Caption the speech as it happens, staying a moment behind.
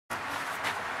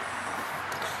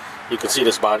You can see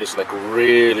this body is like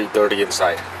really dirty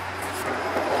inside.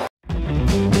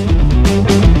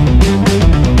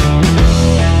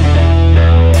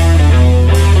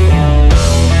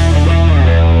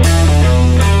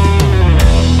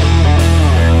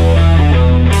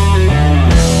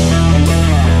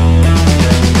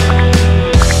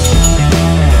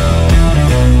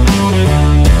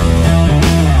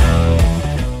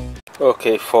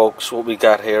 Okay folks, what we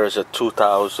got here is a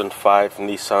 2005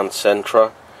 Nissan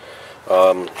Sentra.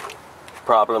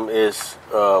 Problem is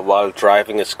while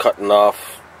driving it's cutting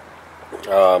off,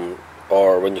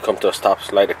 or when you come to a stop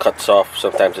light it cuts off.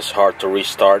 Sometimes it's hard to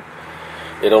restart.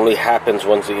 It only happens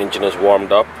once the engine is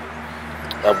warmed up.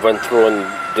 I went through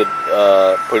and did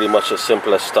pretty much the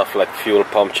simplest stuff like fuel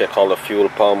pump, check all the fuel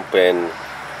pump and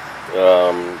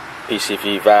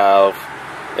PCV valve,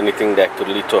 anything that could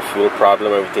lead to a fuel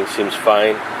problem. Everything seems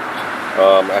fine.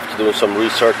 After doing some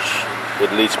research,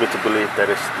 it leads me to believe that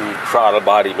it's the throttle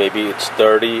body. Maybe it's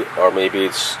dirty, or maybe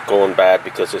it's going bad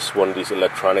because it's one of these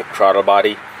electronic throttle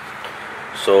body.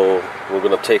 So we're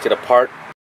gonna take it apart.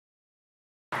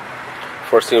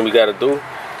 First thing we gotta do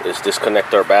is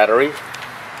disconnect our battery.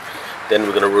 Then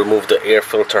we're gonna remove the air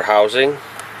filter housing.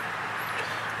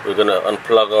 We're gonna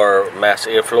unplug our mass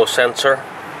airflow sensor.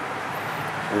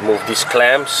 Remove these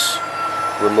clamps.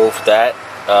 Remove that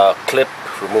clip.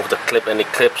 Remove the clip, any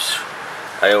clips.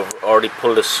 I have already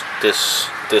pulled this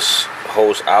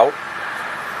hose out,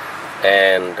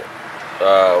 and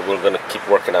we're gonna keep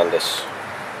working on this.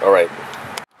 Alright,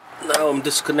 now I'm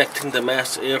disconnecting the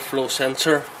mass airflow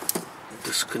sensor.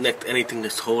 Disconnect anything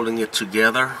that's holding it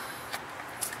together.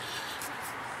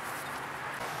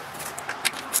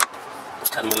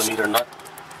 10mm nut.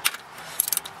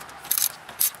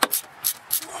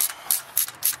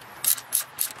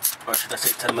 Or should I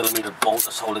say 10mm bolt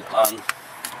that's holding on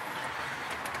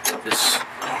this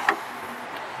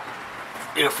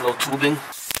airflow tubing.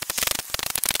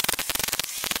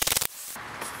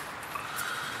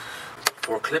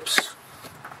 Four clips.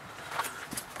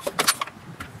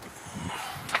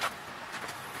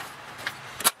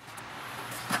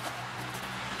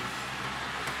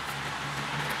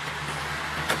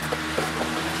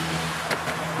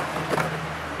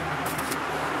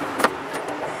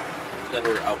 Then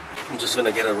we're out. I'm just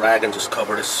gonna get a rag and just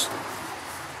cover this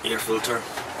air filter.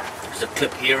 There's a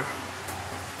clip here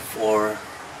for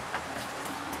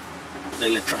the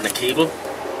electronic cable.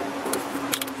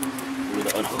 I'm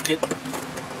gonna unhook it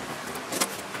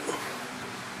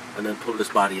and then pull this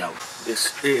body out.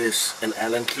 This is an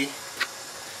Allen key,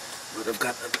 but I've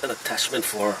got an attachment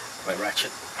for my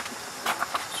ratchet,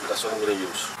 so that's what I'm gonna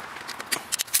use.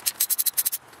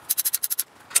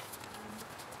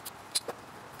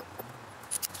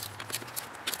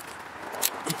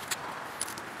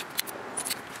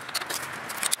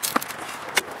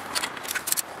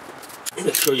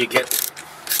 Make sure you get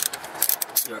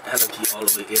your Allen key all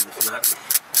the way in. If not,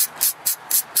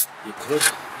 you could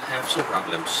have some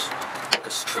problems, like a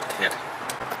stripped head.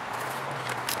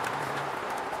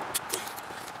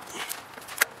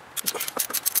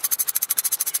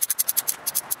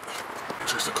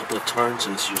 Just a couple of turns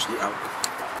and it's usually out.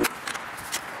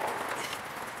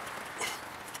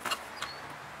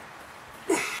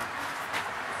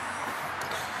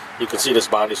 You can see this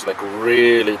body is like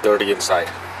really dirty inside.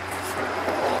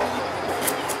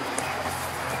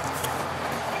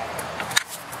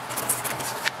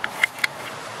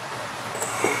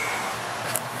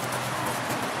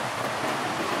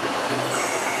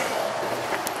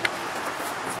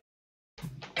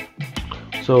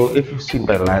 So if you've seen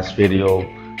my last video,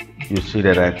 you see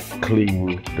that I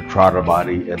cleaned the throttle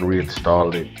body and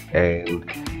reinstalled it, and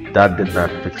that did not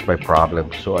fix my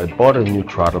problem. So I bought a new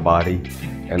throttle body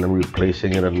and I'm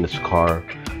replacing it on this car.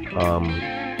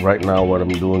 Right now what I'm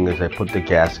doing is I put the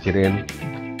gasket in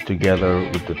together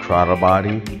with the throttle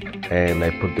body, and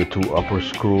I put the two upper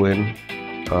screw in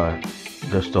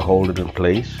just to hold it in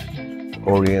place,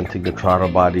 orienting the throttle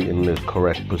body in the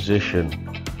correct position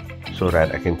so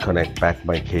that I can connect back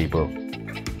my cable.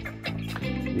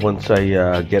 Once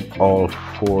I get all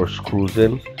four screws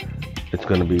in, it's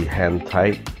going to be hand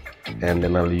tight, and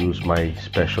then I'll use my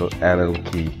special Allen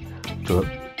key to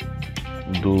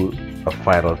do a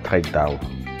final tight down.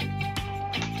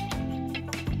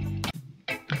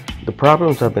 The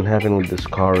problems I've been having with this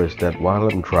car is that while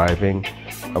I'm driving,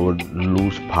 I would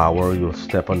lose power. You'll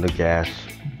step on the gas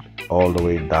all the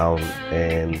way down,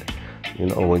 and you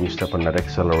know, when you step on that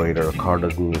accelerator, the car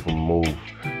doesn't even move.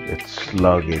 It's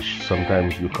sluggish.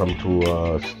 Sometimes you come to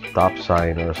a stop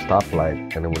sign or a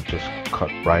stoplight and it would just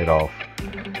cut right off.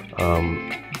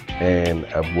 And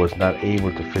I was not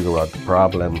able to figure out the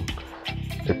problem.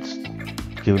 It's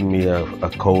given me a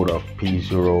code of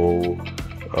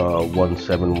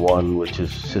P0171, which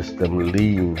is system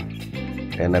lean,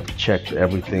 and I've checked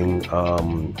everything,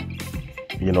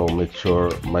 you know, make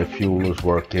sure my fuel is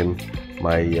working,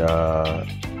 my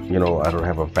you know, I don't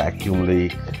have a vacuum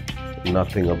leak,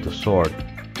 nothing of the sort,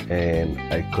 and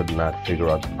I could not figure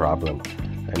out the problem.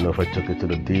 I know if I took it to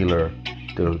the dealer,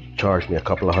 they'll charge me a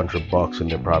couple of $100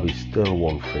 and they probably still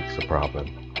won't fix the problem.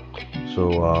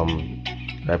 So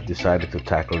I've decided to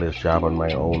tackle this job on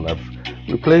my own. I've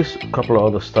replaced a couple of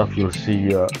other stuff you'll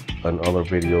see in other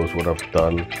videos what I've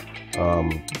done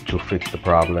to fix the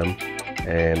problem,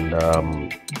 and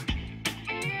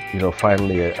you know,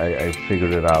 finally I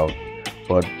figured it out.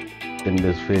 But in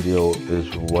this video is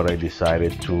what I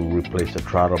decided to replace the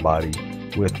throttle body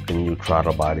with a new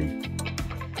throttle body.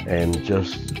 And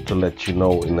just to let you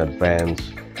know in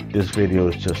advance, this video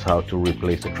is just how to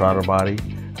replace the throttle body,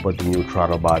 but the new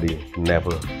throttle body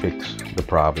never fixed the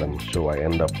problem. So I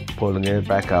end up pulling it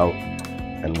back out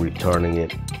and returning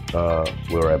it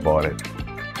where I bought it.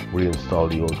 Reinstall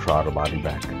the old throttle body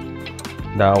back.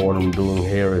 Now what I'm doing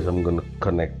here is I'm going to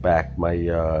connect back my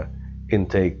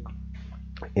intake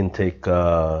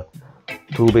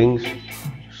tubings.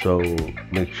 So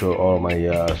make sure all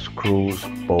my screws,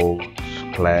 bolts,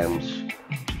 clamps,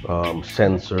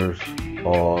 sensors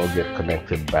all get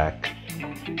connected back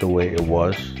the way it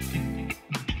was.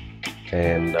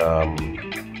 And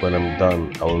when I'm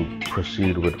done, I will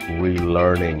proceed with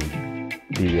relearning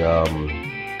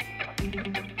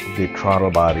the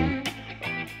throttle body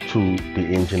to the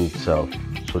engine itself,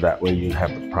 so that way you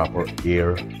have the proper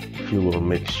air fuel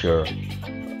mixture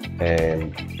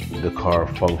and the car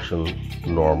function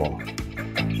normal.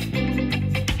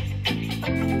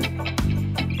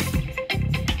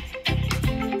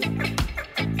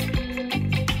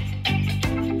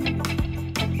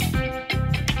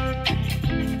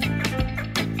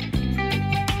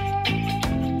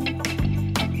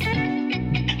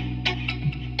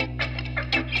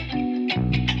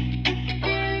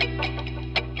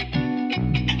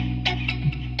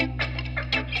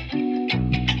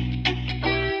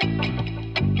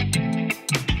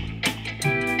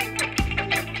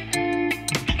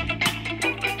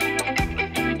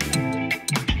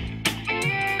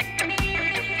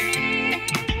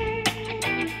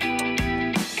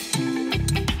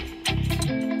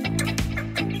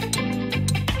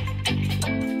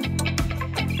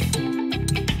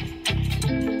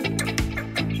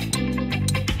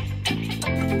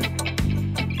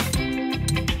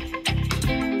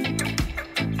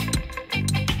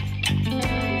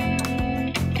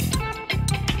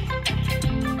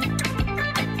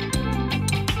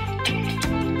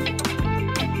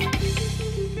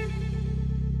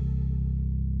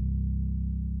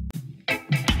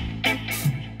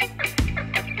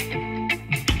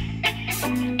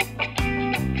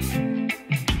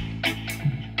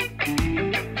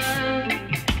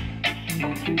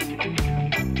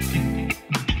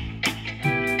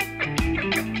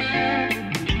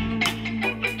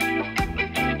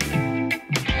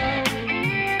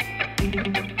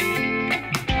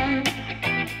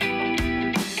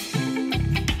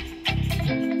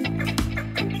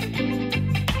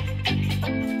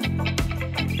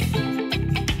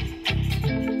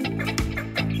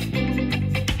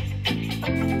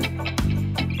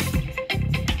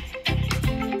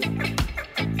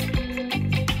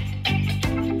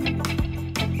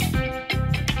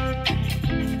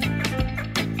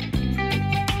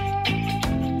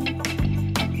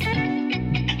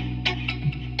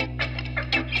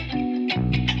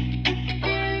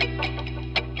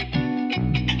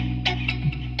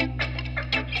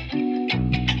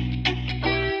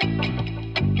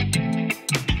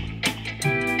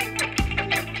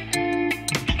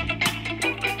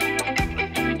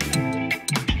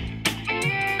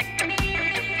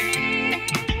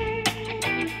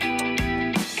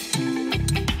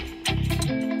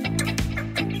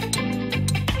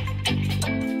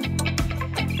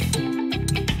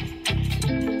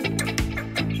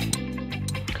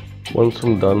 Once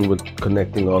I'm done with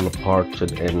connecting all the parts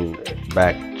and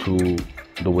back to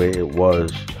the way it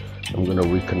was, I'm going to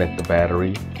reconnect the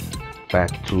battery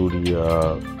back to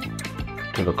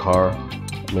the car,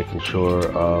 making sure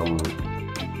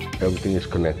everything is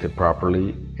connected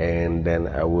properly, and then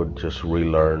I would just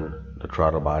relearn the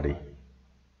throttle body.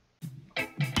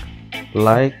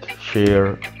 Like,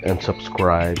 share, and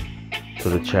subscribe to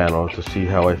the channel to see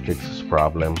how I fix this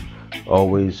problem.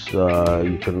 Always,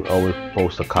 you can always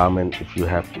post a comment if you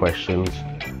have questions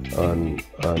on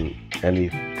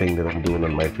anything that I'm doing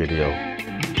on my video.